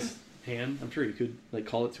control it with his hand. I'm sure he could like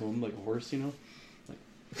call it to him like a horse. You know.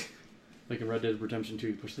 Like in Red Dead Redemption 2,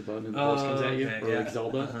 you push the button and the horse comes at you, okay, or yeah. like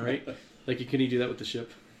Zelda, right? Like, can you do that with the ship?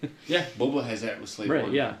 Yeah, Boba has that with Slave Right,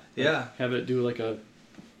 One. yeah. Yeah. Have it do like a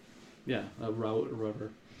route or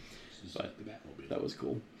whatever. This is But the Batmobile. that was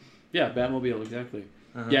cool. Yeah, Batmobile, exactly.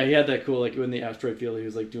 Uh-huh. Yeah, he had that cool, like, in the asteroid field, he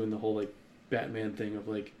was, like, doing the whole, like, Batman thing of,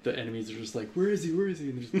 like, the enemies are just like, where is he?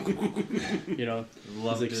 And they're just, you know,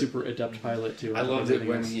 Loved he's, like, it. super adept pilot, too. I loved it Everything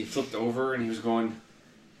when else. he flipped over and he was going.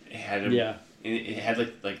 It had him. Yeah. And it had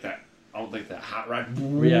like that. Like that hot rod.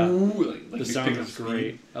 Yeah. Like The he's sound picking up was speed.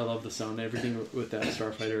 great. I love the sound. Everything with that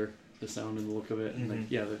Starfighter, the sound and the look of it. And,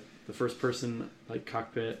 like, yeah, the first person, like,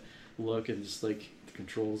 cockpit look and just, like, the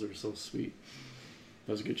controls are so sweet.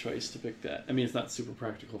 That was a good choice to pick that. I mean, it's not super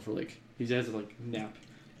practical for, like, he has to, like, nap.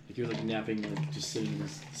 Like, he was, like, napping, like, just sitting in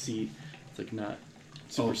his seat. It's, like, not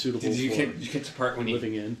super suitable Did you for catch the part when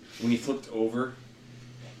living in. when he flipped over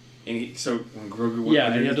And so when Grogu went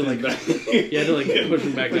Yeah, and you had to like, you had to like push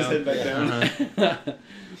him back Put his down. head back down.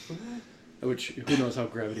 Which who knows how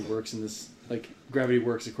gravity works in this? Like gravity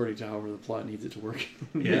works according to however the plot needs it to work.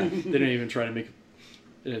 Yeah. They don't even try to make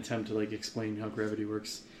an attempt to like explain how gravity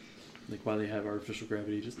works, like why they have artificial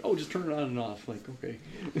gravity. Just turn it on and off. Like okay,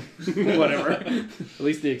 whatever. At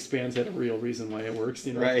least the Expanse had a real reason why it works.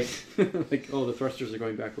 You know, Right. Like the thrusters are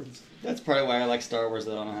going backwards. That's part of why I like Star Wars,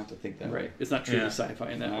 though. I don't have to think that way. It's not truly Yeah. sci-fi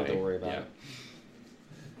in that I don't way. have to worry about Yeah. it.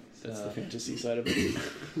 That's the fantasy side of it.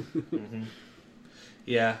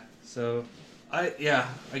 Yeah. So, I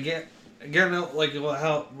get like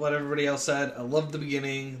what everybody else said. I love the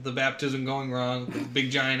beginning, the baptism going wrong, the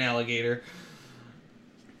big giant alligator.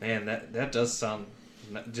 Man, that does sound.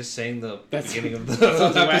 Just saying the beginning of the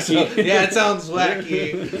sounds episode. wacky. Yeah, it sounds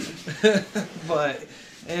wacky. But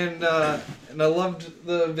and I loved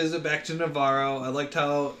the visit back to Navarro. I liked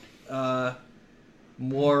how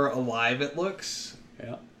more alive it looks.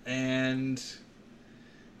 Yeah. And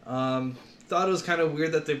thought it was kind of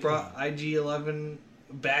weird that they brought IG-11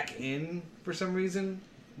 back in for some reason,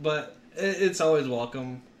 but it's always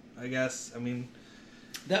welcome, I guess. I mean,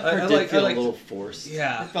 That I part did feel liked- a little forced.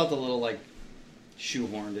 Yeah. It felt a little like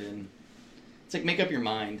shoehorned in. It's like make up your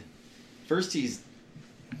mind. First, he's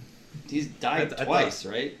died I twice,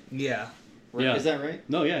 right? yeah, Right? Yeah. Is that right?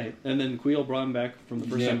 No, yeah. And then Queel brought him back from the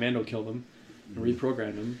first Yeah. time Mando killed him and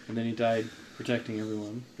reprogrammed him, and then he died protecting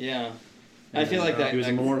everyone. Yeah. I And feel then, like that. he was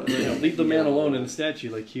that- more leave the man Yeah. alone in the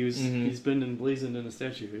statue. Like he's Mhm. been emblazoned in the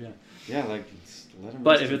statue. Yeah. Yeah, like let him. But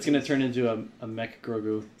rest if in it's gonna peace. turn into a mech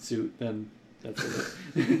Grogu suit, then that's what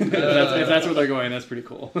if that's where they're going. That's pretty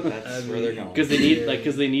cool. That's where they're going. Because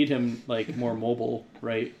they need him like more mobile,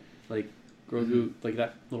 right? Like Grogu, like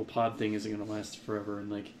that little pod thing isn't gonna last forever,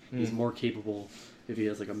 and like he's more capable if he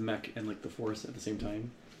has like a mech and like the Force at the same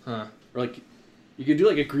time. huh? Or like you could do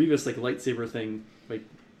like a Grievous like lightsaber thing, like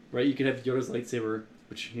right? You could have Yoda's lightsaber,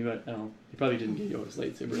 which he might. I don't know. He probably didn't get Yoda's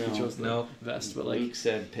lightsaber. No. He chose the No. vest, but like. Luke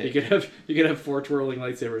said, You "Pick." could have 4 twirling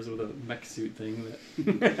lightsabers with a mech suit thing.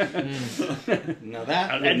 That Now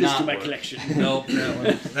that I'll would add this not to my work. collection. Nope,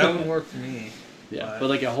 that wouldn't work for me. Yeah, but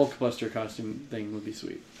like a Hulkbuster costume thing would be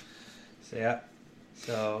sweet. So yeah,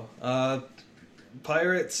 so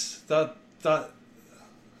pirates thought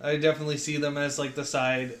I definitely see them as like the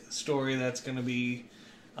side story that's going to be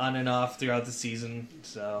on and off throughout the season.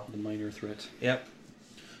 So The minor threat. yep,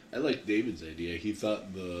 I like David's idea. He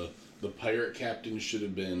thought the pirate captain should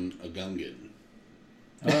have been a Gungan.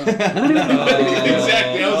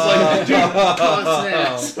 Exactly. I was like,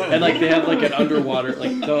 dude, snaps. And like they have like an underwater,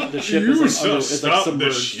 like the ship is like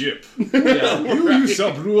submerged. Yeah,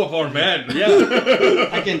 you blew up our men. yeah.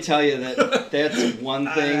 I can tell you that that's one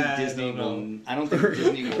thing I Disney don't will. know. I don't think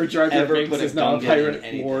Disney will Or Jar Jar ever Binks put a is now a Gungan in pirate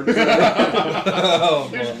anything. lord. Oh,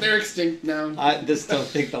 boy. They're extinct now. I just don't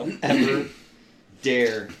think they'll ever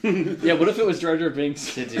dare Yeah, what if it was Jar Jar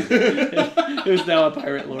Binks? to do that. It was now a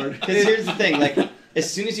pirate lord. Because here's the thing, like, as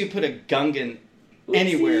soon as you put a Gungan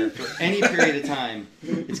anywhere for any period of time,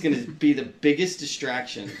 it's going to be the biggest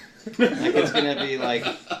distraction. Like, it's going to be, like,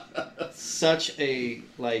 such a,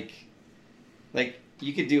 like,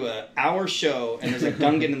 you could do an hour show and there's a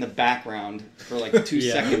Gungan in the background for, like, 2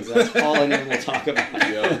 Yeah. seconds. That's all anyone will talk about.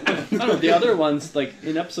 Yeah. I don't know, the other ones, like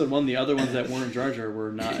in episode 1, the other ones that weren't Jar Jar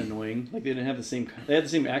were not annoying. Like they didn't have the same. They had the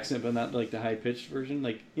same accent, but not like the high pitched version.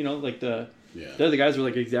 Like like the other guys were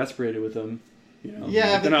like exasperated with them.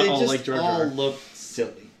 Yeah, Like, but they all just like Jar all Jar. look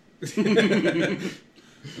silly.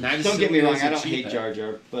 Not as Don't get me silly wrong, as I a don't hate Chia Jar Pet.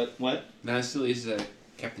 Jar, but what? Not as silly as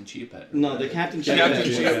Captain Chia Pet. No, the Captain Chia Captain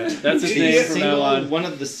Pet. Chia Pet. That's his The name from single- now on. One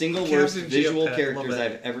of the single Captain worst Chia visual Pet, characters love it.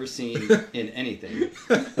 I've ever seen in anything.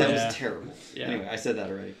 That Yeah. was terrible. Yeah. Anyway, I said that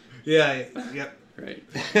already. Yeah, yep. Right.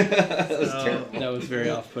 That was So- terrible. That was very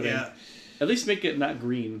off-putting. Yeah. At least make it not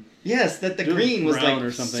green. Yes, that the Do green was brown like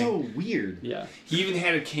or something. so weird. Yeah. He even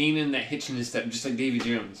had a cane in that hitch in his step, just like Davy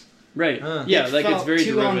Jones. Right. Huh. Yeah, It like it's felt very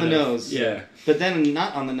too on the derivative. nose. Yeah. But then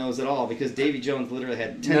not on the nose at all because Davy Jones literally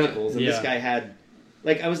had tentacles and this Yeah. guy had,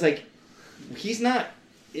 like, I was like, he's not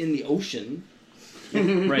in the ocean.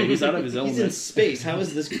 Right. He's out of his He's in element. space. How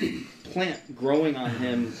is this plant growing on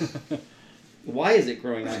him? Why is it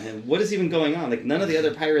growing on him? What is even going on? Like, none of the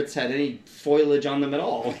other pirates had any foliage on them at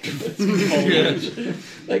all.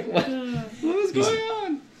 Like, what was going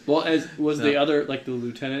on? Well, as was No. the other, like the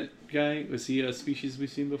lieutenant guy, was he a species we've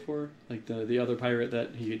seen before? Like the other pirate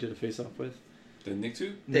that he did a face-off with? The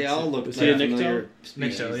Nikto? They all looked Was like he a familiar Nikto?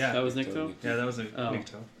 species. Nikto, yeah. That was Nikto? Yeah, that was a Oh.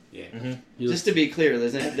 Nikto. Yeah. He Just to be clear,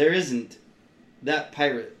 there isn't that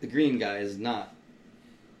pirate. The green guy is not.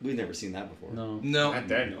 We've never seen that before. No. No, Not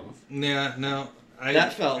that I know of. yeah, no.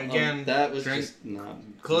 that felt again. that was Dren- just not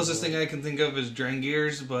closest thing I can think of is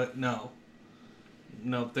Drengears, but nope,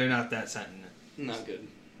 they're not that not good.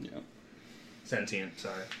 sentient.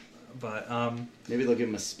 Sorry, but Maybe they'll give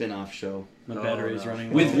him a spin-off show. My Oh, battery's no.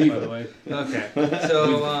 running With low, by Revo. the way. okay.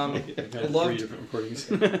 So I've had 3 loved different recordings.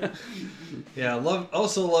 yeah,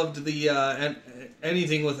 loved the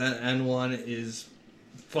anything with an N1 is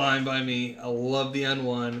fine by me. I love the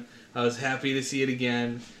N1. I was happy to see it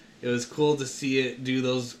again. It was cool to see it do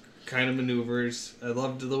those kind of maneuvers. I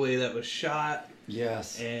loved the way that was shot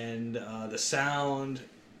Yes. and the sound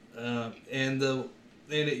and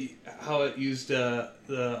how it used the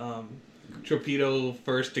torpedo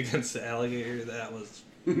first against the alligator. That was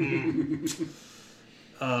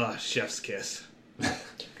chef's kiss.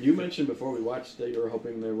 You mentioned before we watched that you were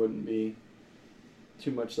hoping there wouldn't be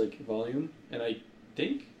too much like volume, and I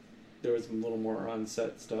think there was a little more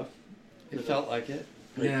on-set stuff. It felt like it.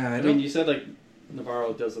 Like, Yeah, I mean, you said like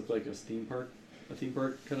Navarro does look like a theme park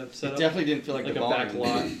kind of It setup. definitely didn't feel like like the a volume. back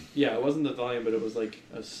lot. Yeah, it wasn't the volume, but it was like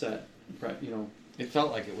a set. You know, It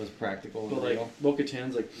felt like it was practical and but like real.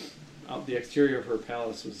 Bo-Katan's like out the exterior of her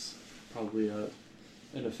palace was probably an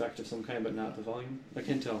effect of some kind, but not the volume. I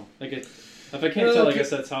can't tell. Like if I can't Well, tell, I okay. guess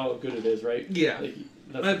that's how good it is, right? Yeah. Like,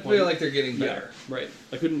 that's I the point. feel like they're getting Yeah, better. right.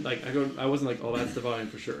 I couldn't like I wasn't like, oh, that's the volume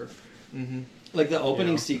for sure. Mm-hmm. Like the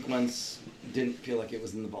opening Yeah. sequence didn't feel like it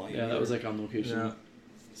was in the volume. Yeah, that either. was like on location Yeah.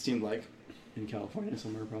 seemed like in California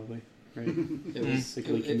somewhere, probably. Right. it was. Like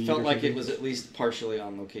It, Lake it Mead felt or like it something. was at least partially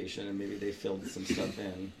on location, and maybe they filled some stuff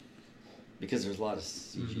in because there's a lot of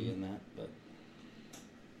CG in that. But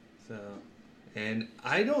So, and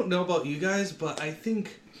I don't know about you guys, but I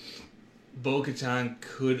think Bo-Katan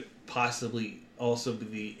could possibly also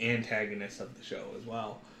be the antagonist of the show as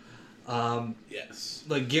well. Yes.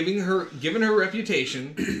 Like given her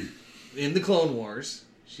reputation in the Clone Wars,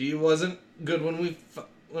 she wasn't good when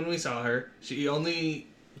we saw her. She only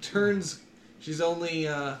turns. She's only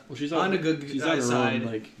she's on a good she's on her side own,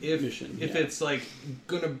 like, if mission. if yeah. it's like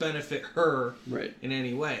gonna benefit her right. in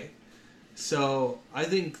any way. So I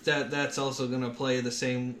think that's also going to play the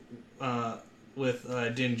same with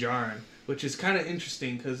Din Djarin, which is kind of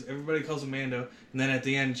interesting because everybody calls him Mando, and then at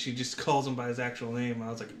the end she just calls him by his actual name. I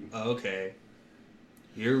was like, oh, okay,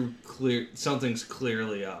 you're clear. Something's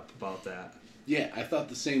clearly up about that. Yeah, I thought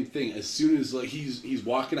the same thing. As soon as like he's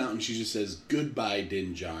walking out and she just says goodbye,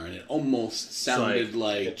 Din Djarin, it almost sounded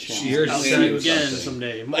like a like challenge. she's You're telling saying you Again something.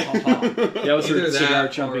 someday. That was her Either that cigar or-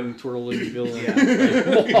 chomping, twirling villain.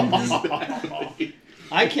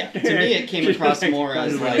 I can't. To me, it came across more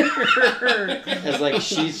as like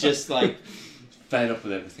she's just like Fed up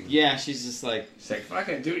with everything. yeah, she's just like It's like, fuck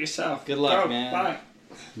it, do it yourself. Good luck, Go, man. Bye.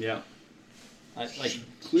 Yeah. like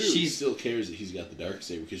Clearly, she she's. still cares that he's got the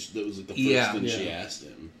Darksaber because that was like the first Yeah. thing she Yeah. asked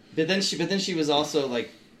him. But then she was also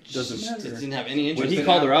like Doesn't she matter. didn't have any interest. When he in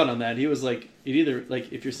called that. her out on that, he was like, it either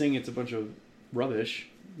like if you're saying it's a bunch of rubbish,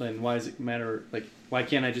 then why does it matter? Like, why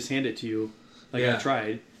can't I just hand it to you? Like Yeah. I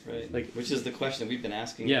tried. Right. Like- Which is the question we've been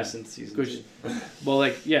asking Yeah. ever since season Which, 2. well,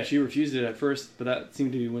 like yeah, she refused it at first, but that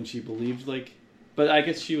seemed to be when she believed like. But I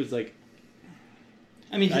guess she was like.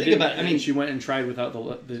 I mean, if you I think didn't- about it, I mean, she went and tried without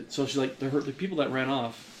the so she's like the people that ran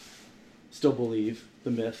off still believe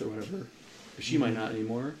the myth or whatever. She might not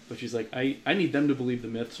anymore, but she's like I need them to believe the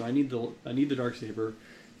myth, so I need the Darksaber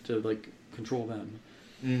to like control them.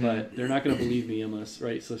 But they're not going to believe me unless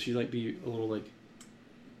right. So she's like be a little like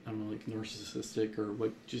I don't know, like narcissistic or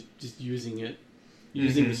like just using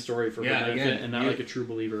the story for Yeah, her benefit again, and not you- like a true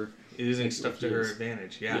believer. Using Like, stuff like to he her is.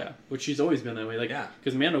 advantage. Yeah. Yeah. Which she's always been that way. Like, Yeah.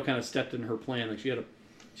 because Mando kind of stepped in her plan. Like she had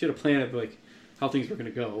a plan of like how things were going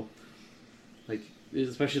to go. Like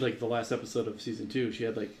especially like the last episode of season 2, she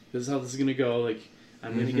had like this is how this is going to go. Like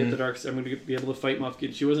I'm going to get the dark. I'm going to be able to fight Moff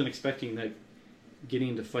Gideon. She wasn't expecting that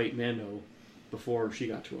getting to fight Mando before she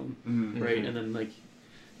got to him, right? And then like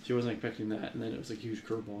she wasn't expecting that, and then it was like a huge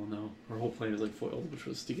curveball. Now her whole plan is like foiled, which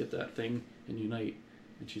was to get that thing and unite.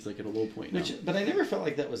 And she's like at a low point now. but I never felt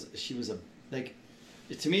like that was she was a like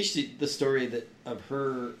to me the story that of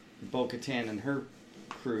her Bo-Katan and her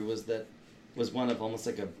crew was one of almost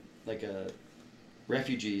like a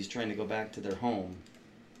refugees trying to go back to their home.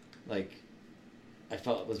 Like I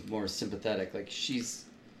felt it was more sympathetic. Like she's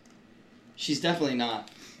definitely not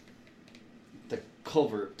the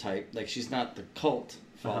covert type. Like she's not the cult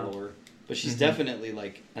follower, but she's definitely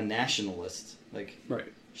like a nationalist. Like Right.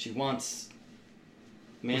 she wants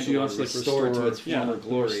Well, Mandalore she wants to like restored to its former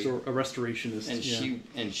glory, a restorationist,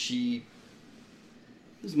 and she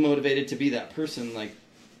was motivated to be that person. Like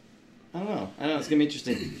I don't know. It's gonna be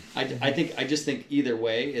interesting. I just think either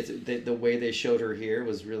way, it's the way they showed her here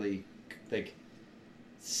was really like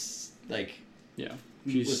Yeah.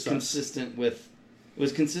 was consistent with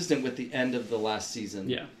the end of the last season.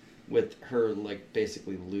 Yeah. With her like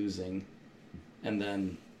basically losing, and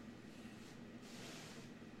then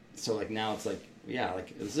so like now it's like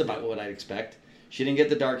like this is about what I'd expect. She didn't get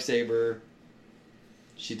the Darksaber.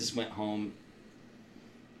 She just went home,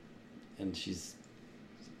 and she's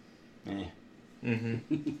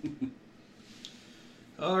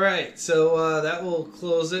All right, so that will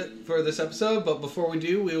close it for this episode. But before we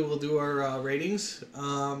do, we will do our ratings.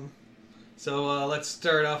 So let's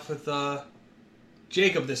start off with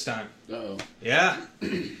Jacob this time. Uh-oh. Yeah.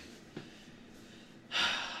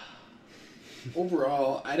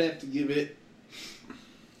 Overall, I'd have to give it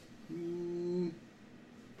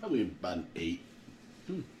probably about an 8.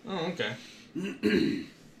 Oh, okay.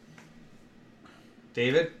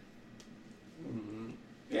 David?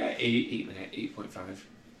 Yeah, 8.5.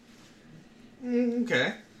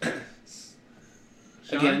 Okay.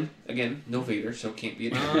 Again, no Vader, so can't be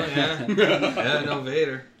an 8. Oh, yeah. Yeah, no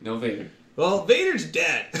Vader. No Vader. Well, Vader's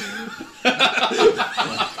dead.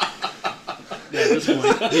 Yeah, at this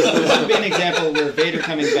point. This would be an example where Vader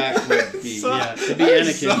coming back would be To be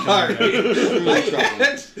Anakin Truly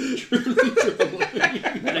trouble.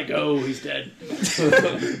 Let it go. He's dead.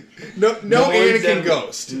 No Anakin ever-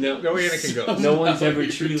 Ghost. No. No Anakin Ghost. No one's ever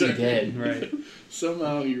truly dead. Right.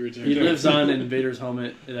 Somehow he returned. He lives on in Vader's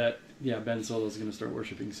helmet that, Ben Solo's going to start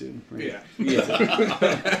worshipping soon. Right? Yeah.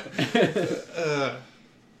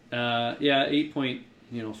 8.5,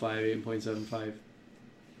 8.75.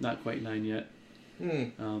 Not quite 9 yet.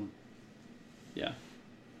 Yeah.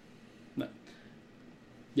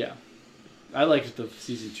 Yeah. I liked the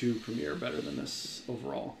season 2 premiere better than this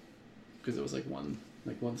overall. Because it was like one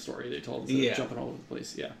story they told instead of jumping all over the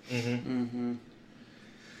place. Yeah.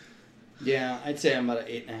 Yeah, I'd say I'm about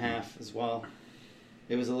an 8.5 as well.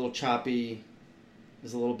 It was a little choppy. It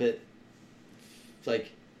was a little bit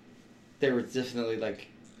like there were definitely like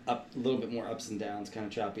a little bit more ups and downs, kind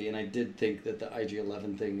of choppy. And I did think that the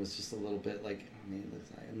IG-11 thing was just a little bit like,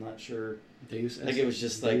 I'm not sure. It was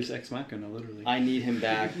just like Deus Ex Machina, literally. I need him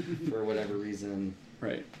back for whatever reason.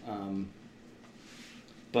 Right.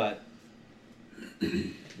 But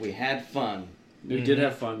we had fun. We did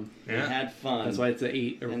have fun. We had fun. That's why it's an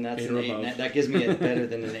 8 or and that's 8 an or 8. above. That gives me a better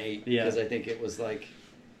than an 8 Yeah. because I think it was like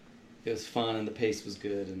it was fun and the pace was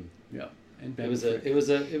good and And it was a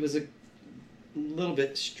little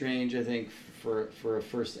bit strange, I think, for a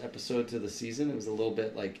first episode to the season. It was a little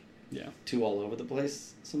bit like too all over the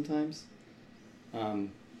place sometimes. But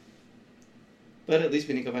at least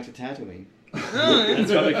we didn't go back to Tatooine.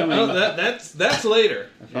 That's probably coming. Oh, that's later.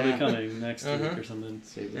 That's probably coming next week or something.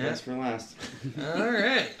 Save the best for last. All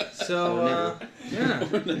right. So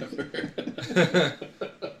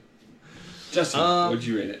Justin, what'd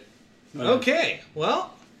you rate it? Okay.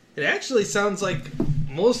 Well, it actually sounds like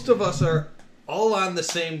most of us are all on the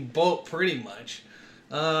same boat, pretty much.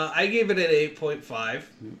 I gave it an 8.5.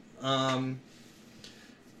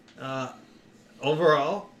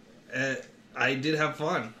 Overall, I did have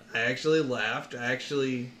fun. I actually laughed. I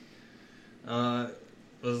actually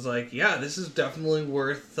was like, yeah, this is definitely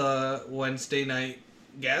worth Wednesday night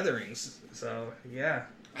gatherings. So, yeah.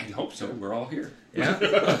 I hope so. We're all here.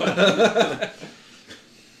 Yeah.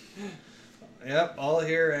 Yep, all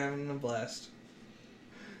here having a blast.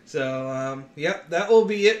 So, that will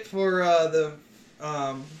be it for the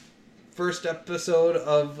first episode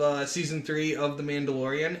of Season 3 of The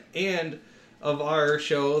Mandalorian and of our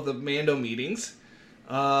show, The Mando Meetings.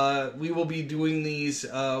 We will be doing these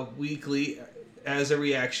weekly as a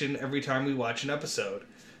reaction every time we watch an episode.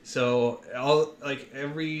 So,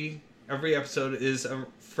 every episode is a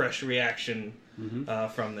fresh reaction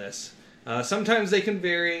from this. Sometimes they can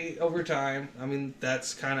vary over time. I mean,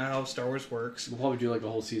 that's kind of how Star Wars works. We'll probably do like a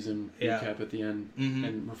whole season recap at the end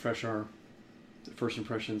and refresh our first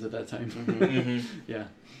impressions at that time. Yeah.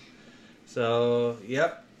 So,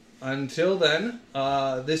 yep. Until then,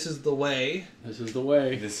 this is the way. This is the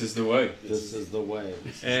way. This is the way. This is the way.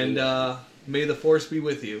 And may the Force be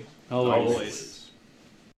with you. Always. Always.